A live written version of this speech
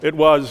It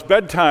was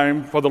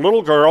bedtime for the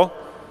little girl,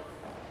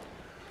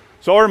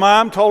 so her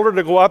mom told her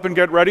to go up and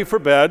get ready for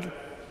bed,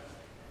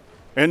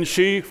 and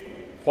she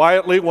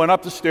quietly went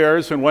up the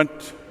stairs and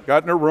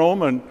got in her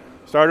room and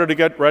started to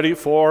get ready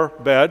for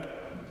bed.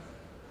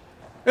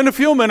 In a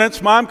few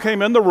minutes, Mom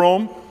came in the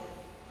room,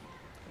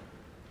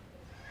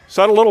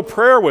 said a little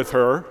prayer with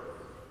her,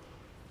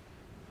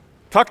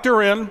 tucked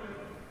her in,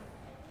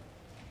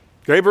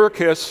 gave her a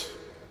kiss,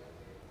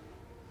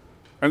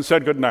 and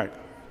said goodnight.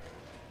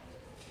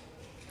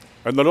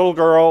 And the little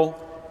girl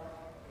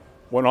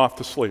went off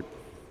to sleep.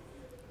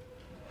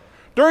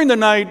 During the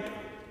night,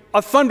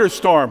 a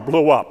thunderstorm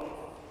blew up.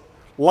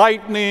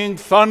 Lightning,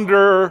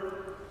 thunder,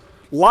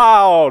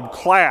 loud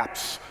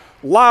claps,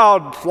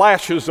 loud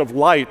flashes of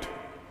light,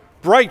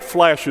 bright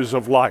flashes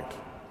of light.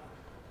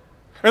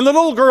 And the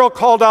little girl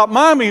called out,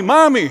 "Mommy,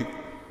 Mommy."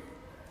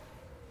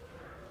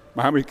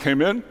 Mommy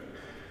came in.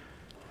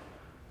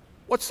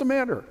 "What's the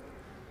matter?"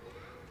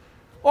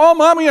 "Oh,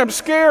 Mommy, I'm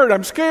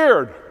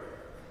scared.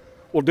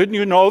 Well, didn't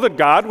you know that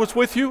God was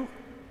with you?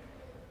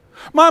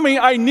 Mommy,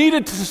 I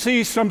needed to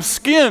see some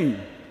skin.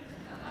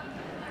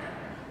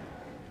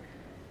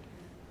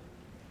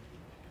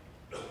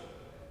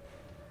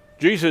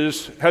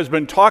 Jesus has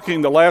been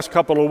talking the last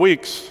couple of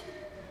weeks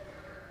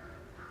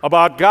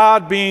about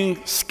God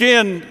being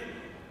skin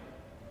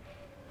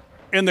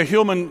in the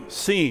human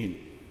scene.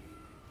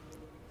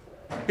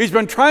 He's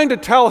been trying to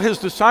tell his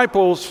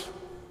disciples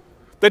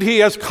that he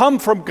has come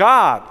from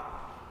God.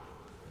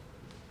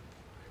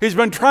 He's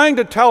been trying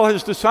to tell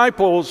his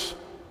disciples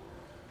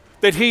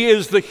that he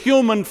is the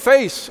human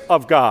face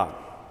of God.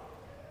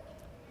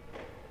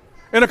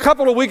 And a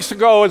couple of weeks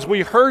ago, as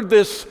we heard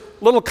this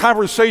little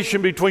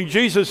conversation between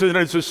Jesus and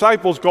his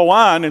disciples go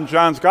on in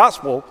John's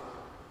Gospel,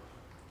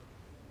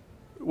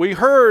 we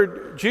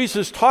heard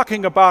Jesus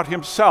talking about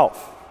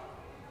himself.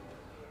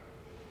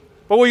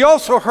 But we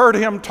also heard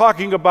him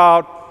talking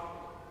about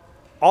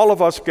all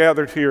of us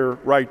gathered here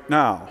right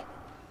now.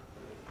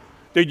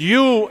 That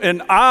you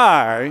and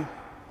I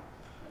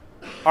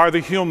are the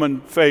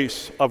human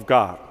face of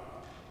God.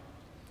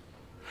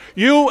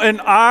 You and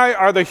I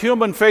are the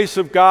human face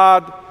of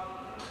God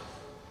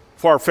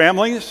for our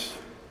families,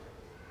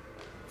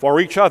 for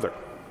each other.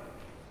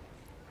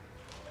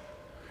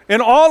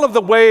 In all of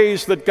the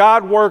ways that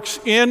God works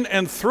in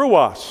and through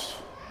us,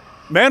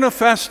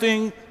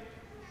 manifesting,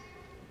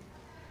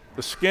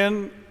 the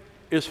skin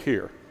is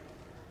here.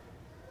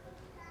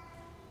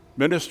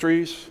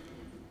 Ministries,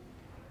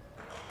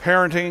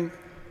 parenting,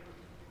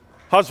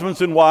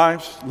 husbands and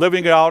wives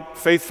living it out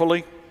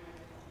faithfully,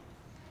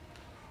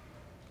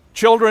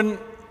 children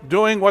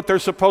doing what they're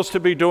supposed to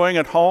be doing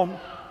at home,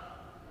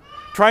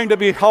 trying to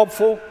be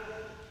helpful,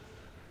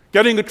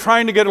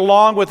 trying to get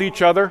along with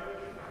each other.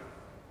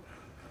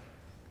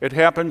 It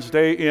happens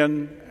day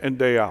in and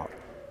day out.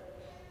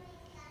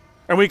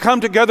 And we come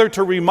together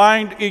to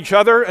remind each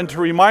other and to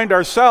remind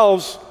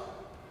ourselves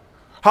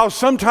how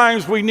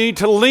sometimes we need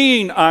to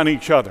lean on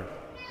each other.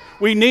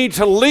 We need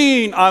to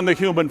lean on the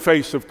human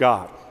face of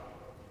God.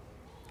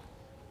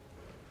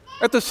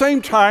 At the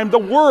same time, the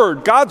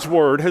Word, God's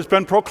Word, has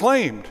been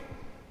proclaimed.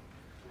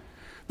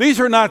 These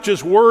are not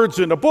just words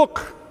in a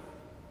book.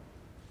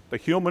 The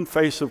human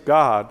face of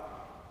God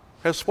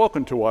has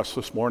spoken to us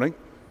this morning,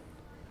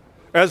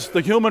 as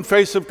the human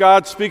face of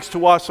God speaks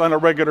to us on a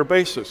regular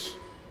basis.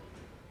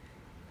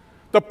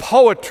 The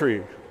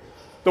poetry,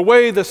 the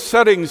way the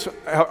settings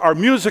are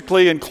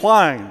musically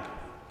inclined,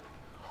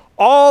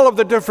 all of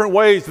the different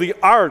ways, the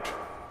art,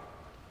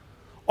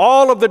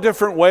 all of the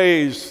different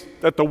ways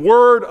that the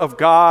Word of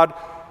God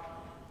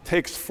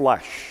takes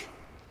flesh.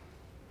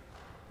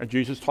 And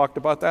Jesus talked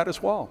about that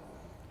as well.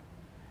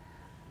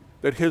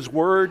 That his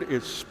Word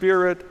is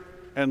spirit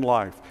and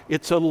life.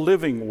 It's a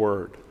living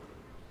Word.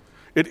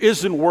 It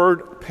isn't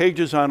word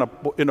pages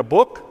in a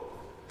book.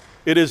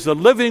 It is the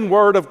living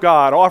Word of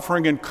God,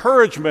 offering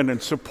encouragement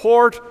and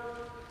support,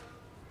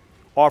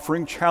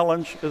 offering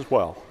challenge as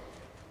well.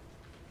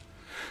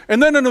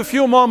 And then in a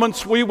few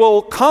moments, we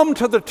will come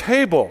to the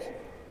table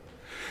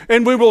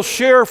and we will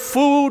share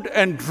food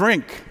and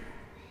drink.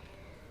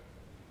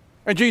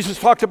 And Jesus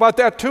talked about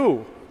that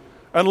too.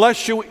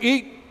 Unless you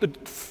eat the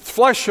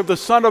flesh of the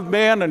Son of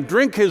Man and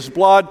drink his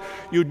blood,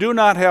 you do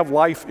not have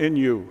life in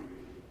you.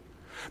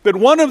 That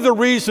one of the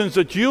reasons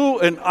that you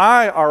and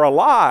I are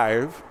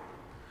alive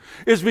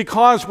is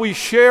because we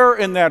share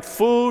in that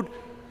food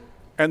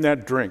and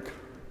that drink,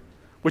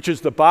 which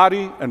is the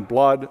body and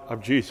blood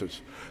of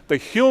Jesus, the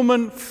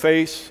human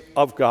face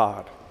of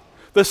God,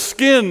 the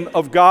skin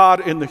of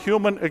God in the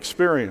human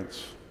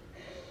experience.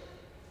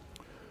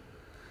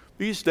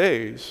 These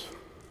days,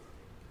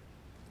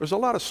 there's a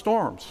lot of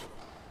storms.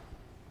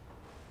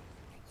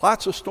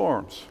 Lots of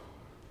storms.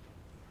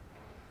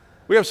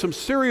 We have some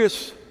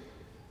serious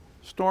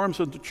storms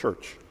in the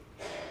church.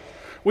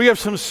 We have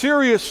some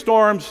serious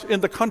storms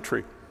in the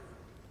country.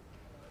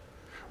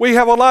 We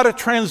have a lot of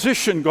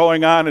transition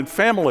going on in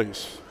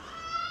families.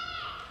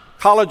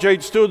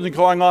 College-age students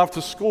going off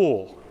to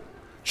school.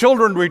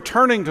 Children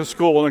returning to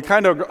school and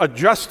kind of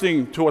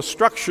adjusting to a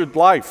structured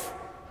life.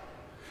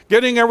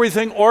 getting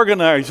everything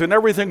organized and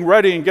everything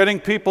ready and getting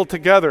people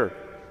together.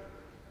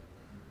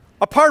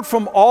 Apart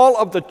from all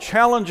of the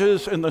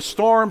challenges and the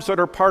storms that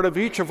are part of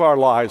each of our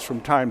lives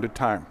from time to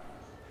time,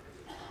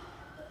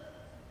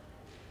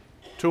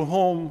 to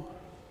whom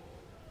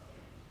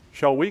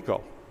shall we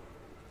go?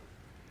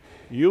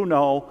 You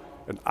know,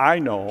 and I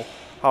know,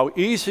 how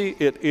easy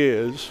it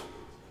is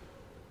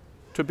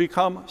to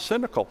become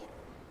cynical.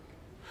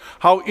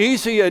 How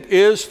easy it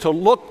is to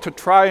look to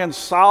try and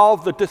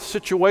solve the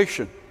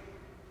situation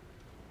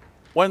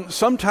when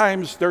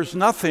sometimes there's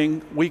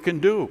nothing we can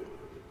do.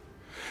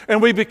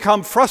 And we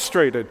become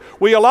frustrated.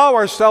 We allow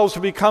ourselves to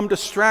become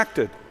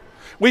distracted.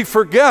 We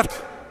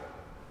forget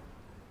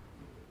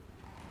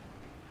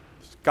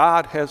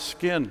God has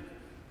skin.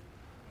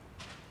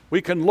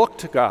 We can look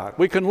to God.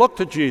 We can look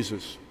to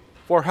Jesus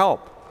for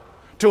help.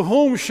 To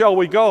whom shall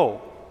we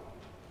go?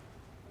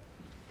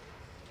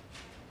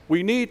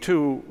 We need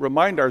to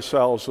remind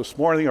ourselves this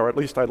morning, or at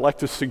least I'd like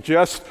to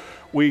suggest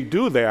we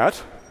do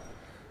that.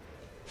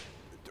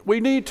 We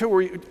need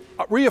to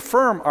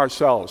reaffirm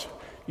ourselves.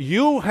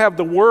 You have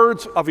the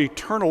words of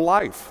eternal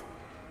life.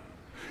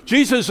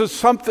 Jesus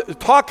is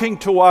talking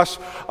to us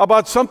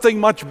about something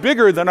much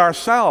bigger than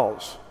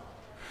ourselves.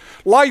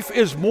 Life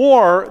is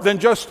more than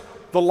just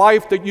the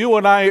life that you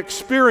and I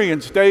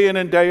experience day in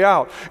and day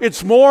out.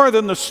 It's more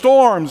than the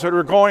storms that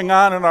are going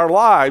on in our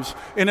lives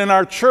and in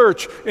our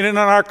church and in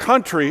our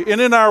country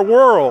and in our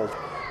world.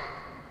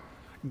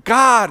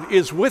 God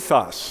is with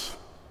us.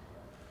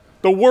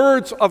 The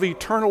words of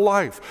eternal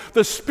life.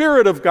 The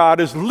Spirit of God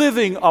is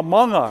living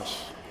among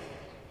us.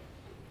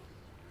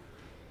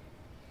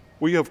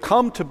 We have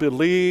come to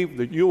believe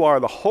that you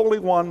are the Holy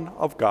One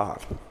of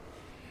God.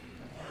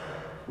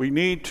 We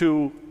need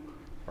to,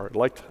 I'd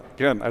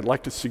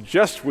like to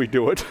suggest we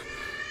do it.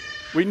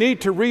 We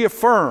need to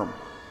reaffirm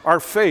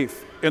our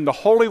faith in the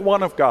Holy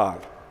One of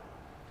God,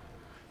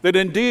 that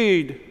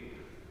indeed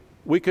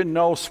we can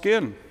know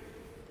skin.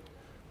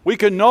 We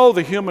can know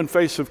the human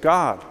face of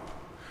God.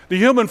 The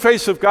human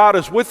face of God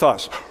is with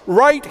us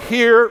right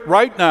here,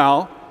 right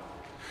now,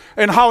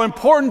 and how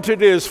important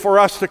it is for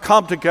us to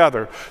come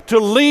together, to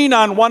lean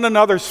on one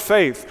another's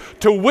faith,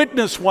 to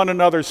witness one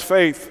another's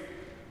faith,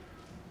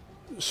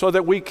 so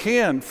that we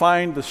can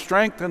find the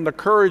strength and the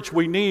courage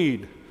we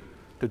need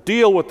to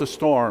deal with the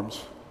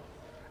storms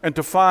and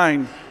to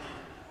find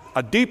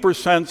a deeper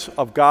sense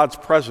of God's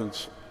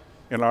presence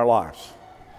in our lives.